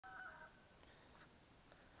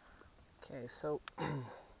Okay, so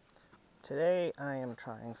today I am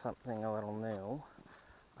trying something a little new.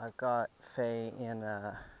 I've got Faye in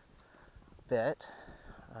a bit.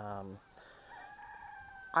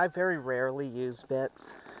 I very rarely use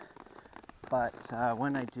bits, but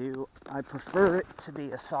when I do, I prefer it to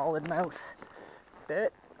be a solid mouth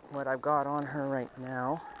bit. What I've got on her right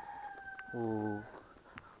now, ooh,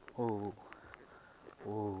 ooh,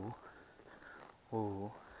 ooh,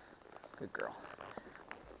 ooh, good girl.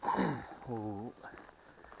 Ooh.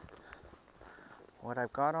 What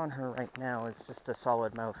I've got on her right now is just a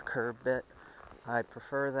solid mouth curb bit. I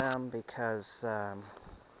prefer them because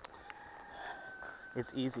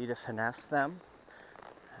it's easy to finesse them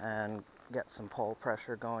and get some pull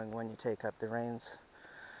pressure going when you take up the reins.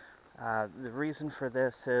 The reason for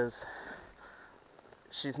this is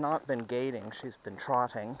she's not been gaiting, she's been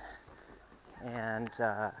trotting, and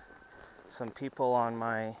some people on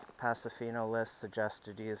my Pasofino list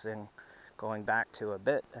suggested going back to a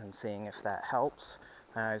bit and seeing if that helps.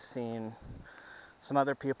 And I've seen some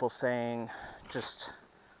other people saying just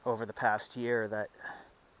over the past year that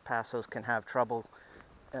Pasos can have trouble.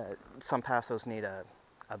 Some Pasos need a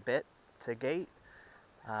bit to gait.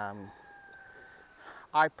 I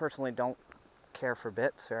personally don't care for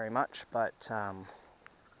bits very much, but and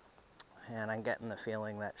I'm getting the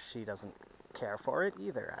feeling that she doesn't care for it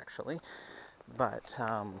either, actually. But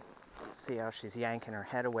see how she's yanking her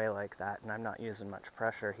head away like that, and I'm not using much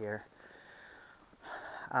pressure here.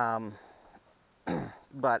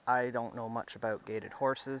 But I don't know much about gaited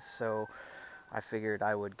horses, so I figured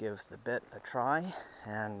I would give the bit a try,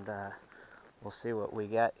 and we'll see what we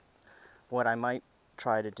get. What I might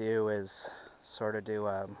try to do is sort of do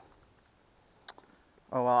oh,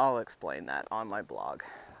 well, I'll explain that on my blog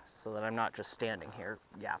so that I'm not just standing here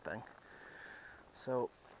yapping. So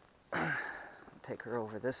take her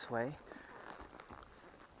over this way.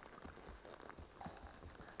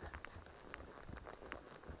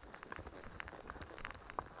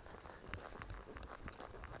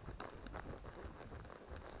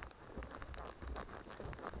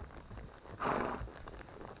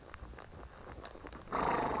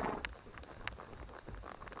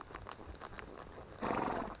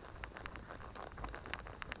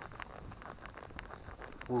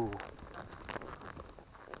 Ooh.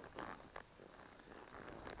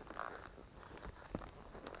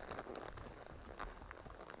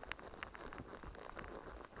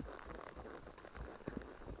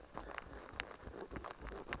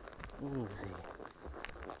 Easy.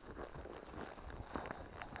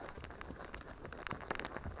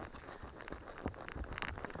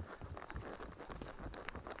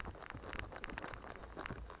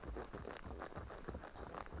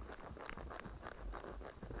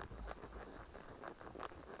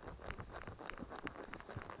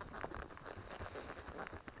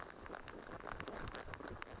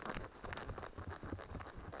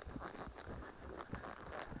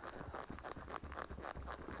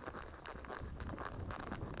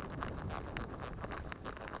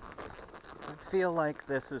 I feel like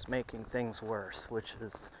this is making things worse, which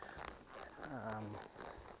is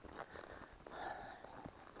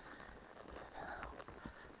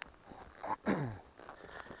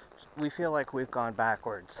we feel like we've gone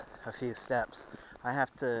backwards a few steps. I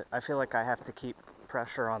feel like I have to keep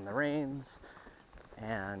pressure on the reins,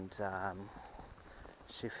 and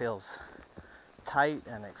she feels tight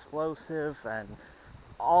and explosive, and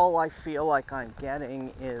all I feel like I'm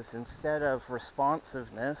getting is, instead of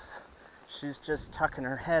responsiveness, she's just tucking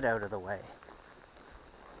her head out of the way.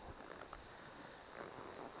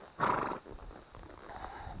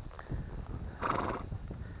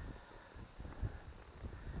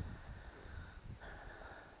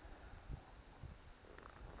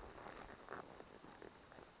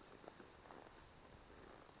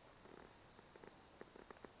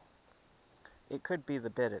 It could be the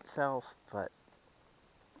bit itself, but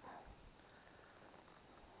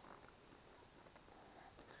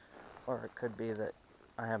or it could be that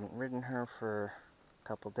I haven't ridden her for a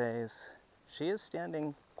couple days. She is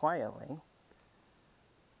standing quietly.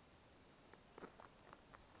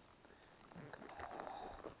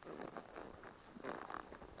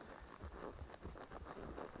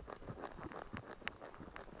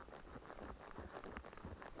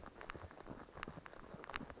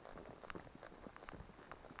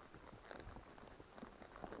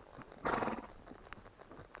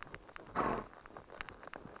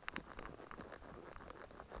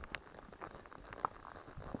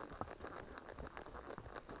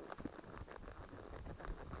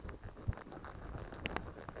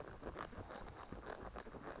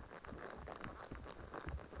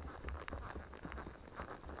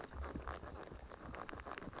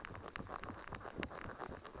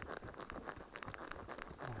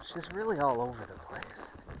 She's really all over the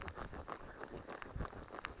place.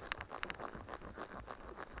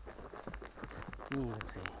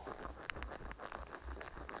 Easy.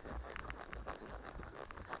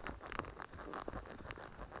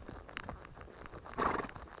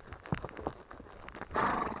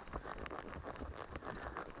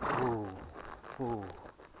 Ooh, ooh.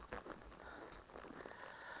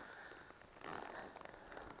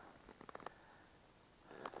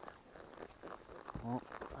 Well,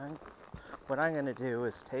 what I'm going to do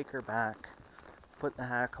is take her back, put the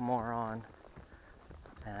hackamore on,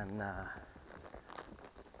 and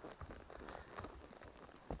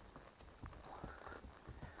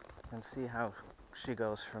see how she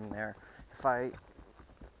goes from there. If I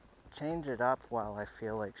change it up while I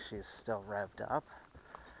feel like she's still revved up,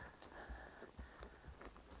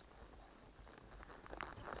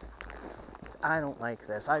 I don't like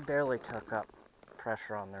this. I barely took up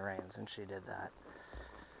pressure on the reins and she did that.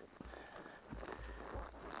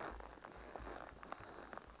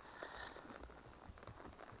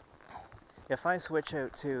 If I switch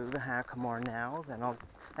out to the hackamore now, then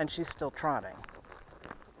and she's still trotting.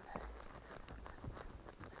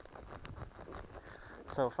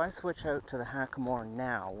 So if I switch out to the hackamore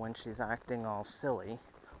now when she's acting all silly,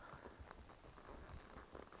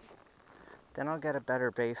 then I'll get a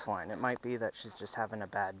better baseline. It might be that she's just having a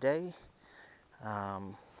bad day,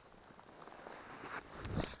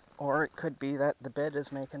 or it could be that the bit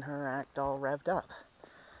is making her act all revved up.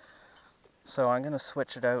 So I'm going to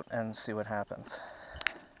switch it out and see what happens.